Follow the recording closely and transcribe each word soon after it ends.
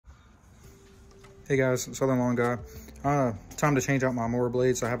Hey guys, Southern Lawn Guy. Time to change out my mower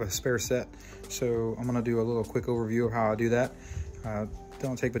blades. I have a spare set, so I'm gonna do a little quick overview of how I do that.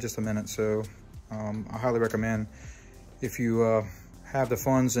 Don't take but just a minute, so I highly recommend, if you have the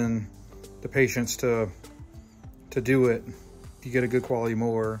funds and the patience to do it, you get a good quality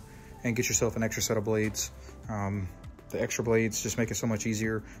mower and get yourself an extra set of blades. The extra blades just make it so much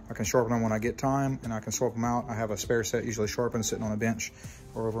easier. I can sharpen them when I get time, and I can swap them out. I have a spare set, usually sharpened, sitting on a bench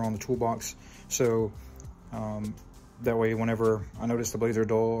or over on the toolbox. So that way, whenever I notice the blades are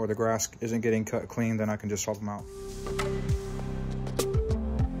dull or the grass isn't getting cut clean, then I can just swap them out.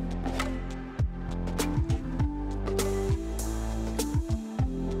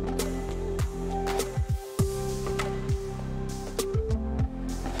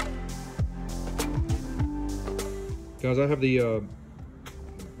 Guys, I have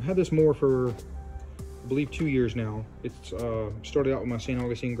had this mower for, I believe, 2 years now. It's started out with my St.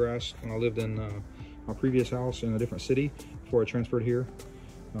 Augustine grass when I lived in my previous house in a different city before I transferred here.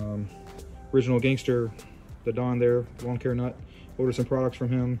 Original gangster, the Don there, Lawn Care Nut, ordered some products from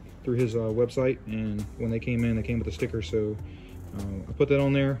him through his website, and when they came in, they came with a sticker, so I put that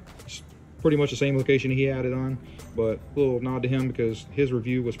on there. It's pretty much the same location he had it on, but a little nod to him because his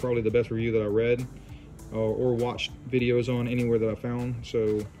review was probably the best review that I read or watched videos on anywhere that I found.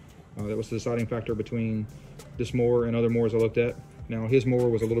 So that was the deciding factor between this mower and other mowers I looked at. Now, his mower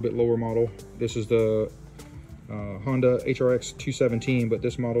was a little bit lower model. This is the Honda HRX 217, but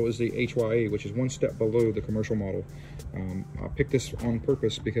this model is the HYA, which is one step below the commercial model. I picked this on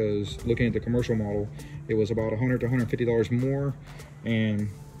purpose because looking at the commercial model, it was about $100 to $150 more, and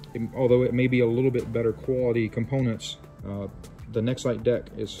although it may be a little bit better quality components, the Nexite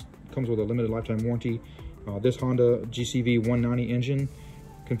deck comes with a limited lifetime warranty. This Honda GCV 190 engine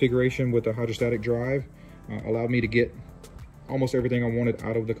configuration with a hydrostatic drive allowed me to get almost everything I wanted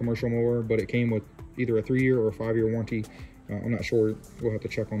out of the commercial mower, but it came with either a 3-year or a 5-year warranty. I'm not sure, we'll have to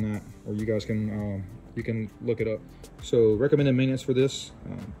check on that, or you guys can you can look it up. So recommended maintenance for this,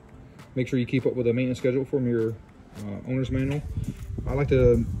 make sure you keep up with the maintenance schedule from your owner's manual. I like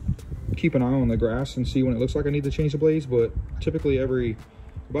to keep an eye on the grass and see when it looks like I need to change the blades, but typically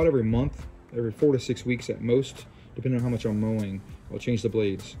about every month, every 4 to 6 weeks at most, depending on how much I'm mowing, I'll change the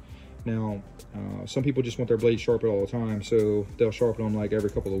blades. Now, some people just want their blades sharpened all the time, so they'll sharpen them like every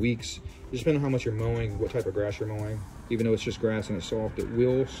couple of weeks. It just depends on how much you're mowing, what type of grass you're mowing. Even though it's just grass and it's soft, it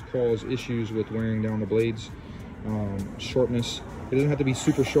will cause issues with wearing down the blades. Sharpness, it doesn't have to be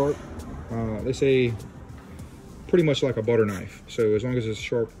super sharp. They say pretty much like a butter knife. So as long as it's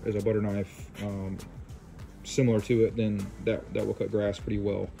sharp as a butter knife, similar to it, then that will cut grass pretty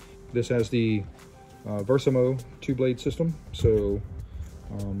well. This has the Versamo 2-blade system. So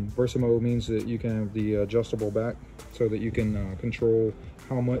Versamo means that you can have the adjustable back so that you can control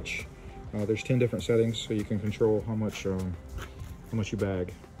how much. There's 10 different settings, so you can control how much you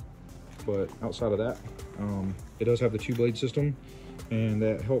bag. But outside of that, it does have the 2-blade system, and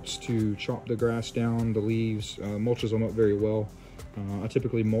that helps to chop the grass down, the leaves, mulches them up very well. I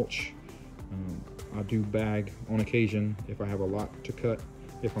typically mulch. I do bag on occasion if I have a lot to cut,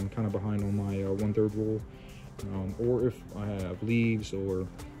 if I'm kind of behind on my 1/3 rule, or if I have leaves, or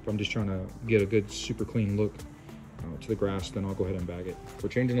if I'm just trying to get a good super clean look to the grass, then I'll go ahead and bag it. For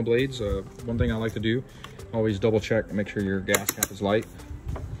changing the blades, one thing I like to do, always double check and make sure your gas cap is light.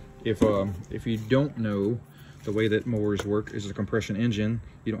 If you don't know, the way that mowers work is a compression engine.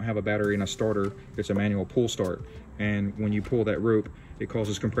 You don't have a battery and a starter. It's a manual pull start. And when you pull that rope, it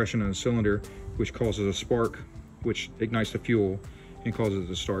causes compression in the cylinder, which causes a spark, which ignites the fuel and causes it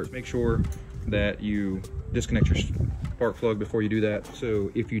to start. Make sure that you disconnect your spark plug before you do that.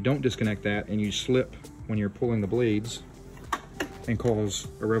 So if you don't disconnect that and you slip when you're pulling the blades and cause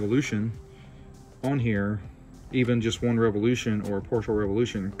a revolution on here, even just one revolution or a partial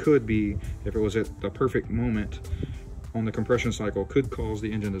revolution could be, if it was at the perfect moment on the compression cycle, could cause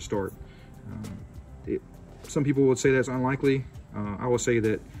the engine to start. Some people would say that's unlikely. I would say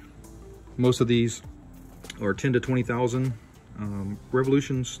that most of these are 10 to 20,000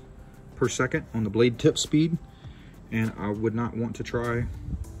 revolutions per second on the blade tip speed, and I would not want to try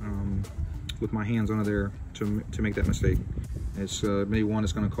with my hands under there to make that mistake. It's maybe one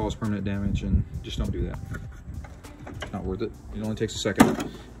that's going to cause permanent damage, and just don't do that. It's not worth it. It only takes a second.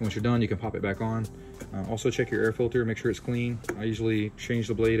 Once you're done, you can pop it back on. Also check your air filter, make sure it's clean. I usually change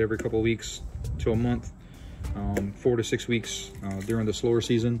the blade every couple of weeks to a month, 4 to 6 weeks during the slower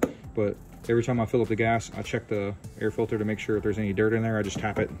season. But every time I fill up the gas, I check the air filter to make sure if there's any dirt in there. I just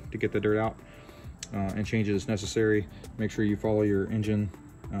tap it to get the dirt out and change it as necessary. Make sure you follow your engine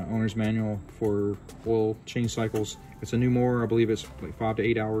owner's manual for oil change cycles. It's a new mower. I believe it's like 5 to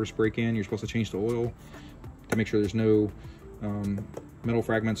 8 hours break-in. You're supposed to change the oil to make sure there's no metal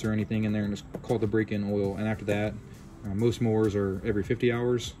fragments or anything in there, and it's called the break-in oil. And after that, most mowers are every 50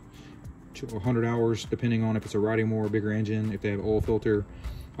 hours to 100 hours, depending on if it's a riding mower, bigger engine, if they have oil filter.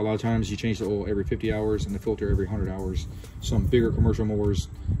 A lot of times you change the oil every 50 hours and the filter every 100 hours. Some bigger commercial mowers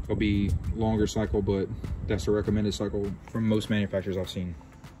will be longer cycle, but that's the recommended cycle from most manufacturers I've seen.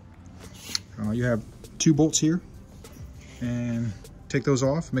 You have 2 bolts here, and take those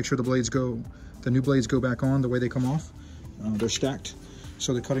off. Make sure the new blades go back on the way they come off. They're stacked,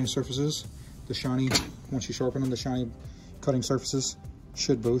 so the cutting surfaces, the shiny, once you sharpen them, the shiny cutting surfaces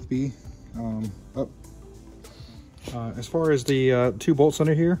should both be up. As far as the 2 bolts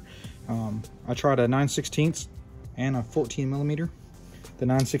under here, I tried a 9/16 and a 14 millimeter. The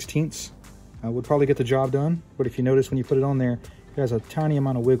 9/16 would probably get the job done, but if you notice when you put it on there, it has a tiny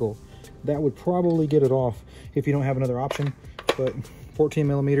amount of wiggle. That would probably get it off if you don't have another option, but 14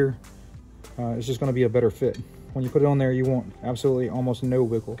 millimeter is just going to be a better fit. When you put it on there, you want absolutely almost no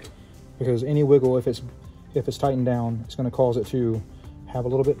wiggle, because any wiggle, if it's tightened down, it's going to cause it to have a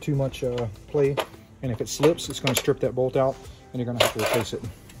little bit too much play. And if it slips, it's going to strip that bolt out, and you're going to have to replace it.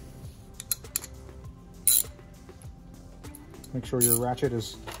 Make sure your ratchet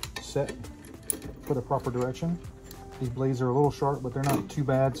is set for the proper direction. These blades are a little sharp, but they're not too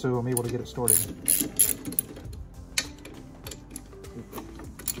bad, so I'm able to get it started.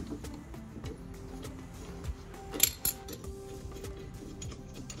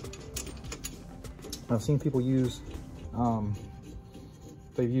 I've seen people use,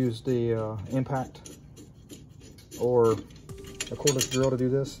 they've used the impact or a cordless drill to do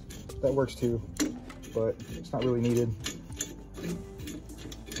this. That works too, but it's not really needed.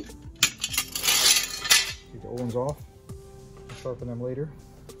 Take the old ones off, sharpen them later.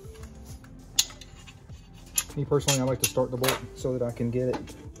 Me personally, I like to start the bolt so that I can get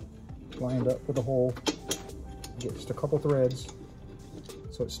it lined up with the hole. Get just a couple threads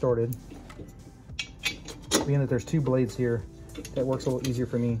so it's started. Being that there's 2 blades here, that works a little easier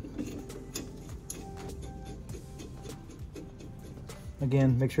for me.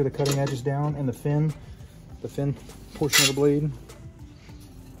 Again, make sure the cutting edge is down, and the fin portion of the blade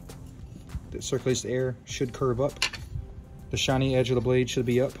that circulates the air should curve up. The shiny edge of the blade should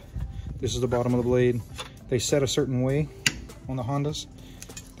be up. This is the bottom of the blade. They set a certain way on the Hondas.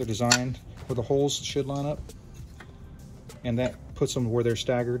 They're designed where the holes should line up, and that puts them where they're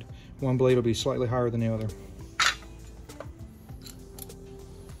staggered. One blade will be slightly higher than the other.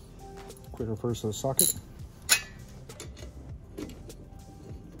 Quick reverse of the socket.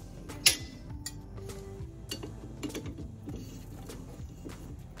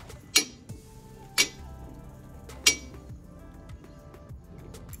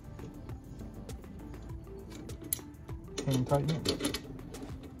 And tighten it.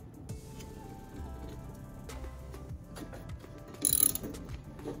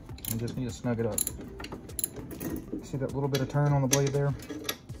 And just need to snug it up. See that little bit of turn on the blade there?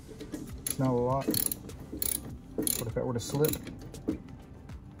 It's not a lot, but if that were to slip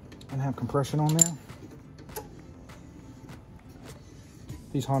and have compression on there,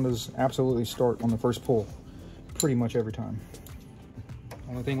 these Hondas absolutely start on the first pull pretty much every time.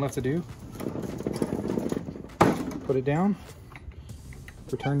 Only thing left to do, put it down,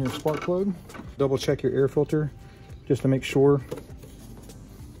 return your spark plug, double check your air filter just to make sure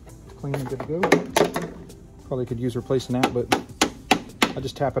it's clean and good to go. Probably could use replacing that, but I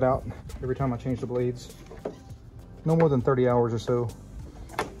just tap it out every time I change the blades. No more than 30 hours or so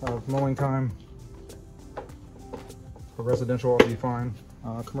of mowing time. For residential, I'll be fine.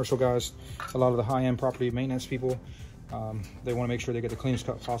 Commercial guys, a lot of the high-end property maintenance people, they want to make sure they get the cleanest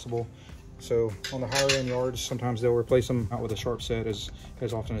cut possible. So on the higher end yards, sometimes they'll replace them out with a sharp set as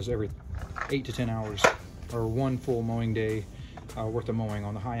often as every 8 to 10 hours, or one full mowing day worth of mowing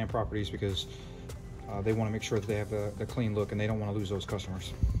on the high-end properties, because they want to make sure that they have the clean look, and they don't want to lose those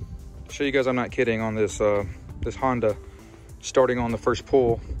customers. I'll show you guys I'm not kidding on this this Honda starting on the first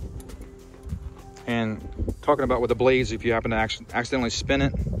pull. And talking about with the blades, if you happen to accidentally spin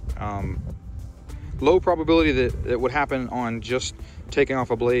it, low probability that it would happen on just taking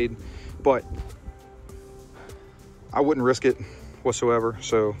off a blade, but I wouldn't risk it whatsoever.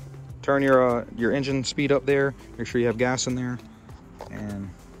 So turn your engine speed up there, make sure you have gas in there, and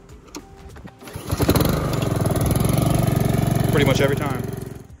pretty much every time.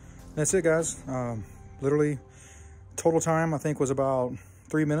 That's it, guys. Literally total time I think was about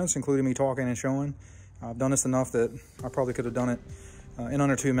 3 minutes, including me talking and showing. I've done this enough that I probably could have done it in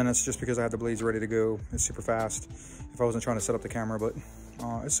under 2 minutes, just because I had the blades ready to go. It's super fast if I wasn't trying to set up the camera, but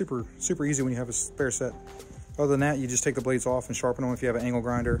it's super easy when you have a spare set. Other than that, you just take the blades off and sharpen them if you have an angle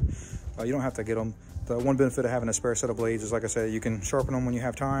grinder. You don't have to get them. The one benefit of having a spare set of blades is, like I said, you can sharpen them when you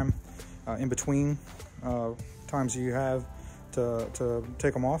have time, in between times you have to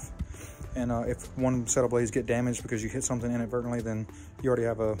take them off. And if one set of blades get damaged because you hit something inadvertently, then you already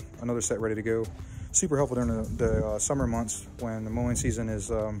have another set ready to go. Super helpful during the summer months when the mowing season is,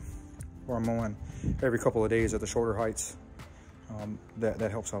 where I'm mowing every couple of days at the shorter heights. That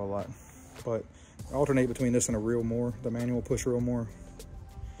helps out a lot. But I alternate between this and a reel mower, the manual push reel mower.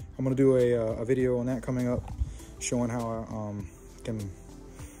 I'm gonna do a video on that coming up, showing how I can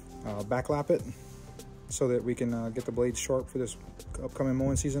backlap it so that we can get the blades sharp for this upcoming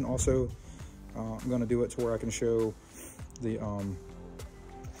mowing season. Also, I'm gonna do it to where I can show the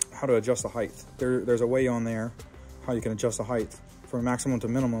how to adjust the height. There's a way on there how you can adjust the height from maximum to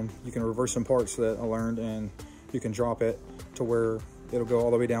minimum. You can reverse some parts that I learned, and you can drop it to where it'll go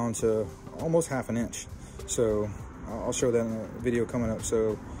all the way down to almost ½ an inch. So I'll show that in a video coming up.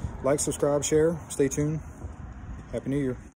 So like, subscribe, share, stay tuned. Happy New Year.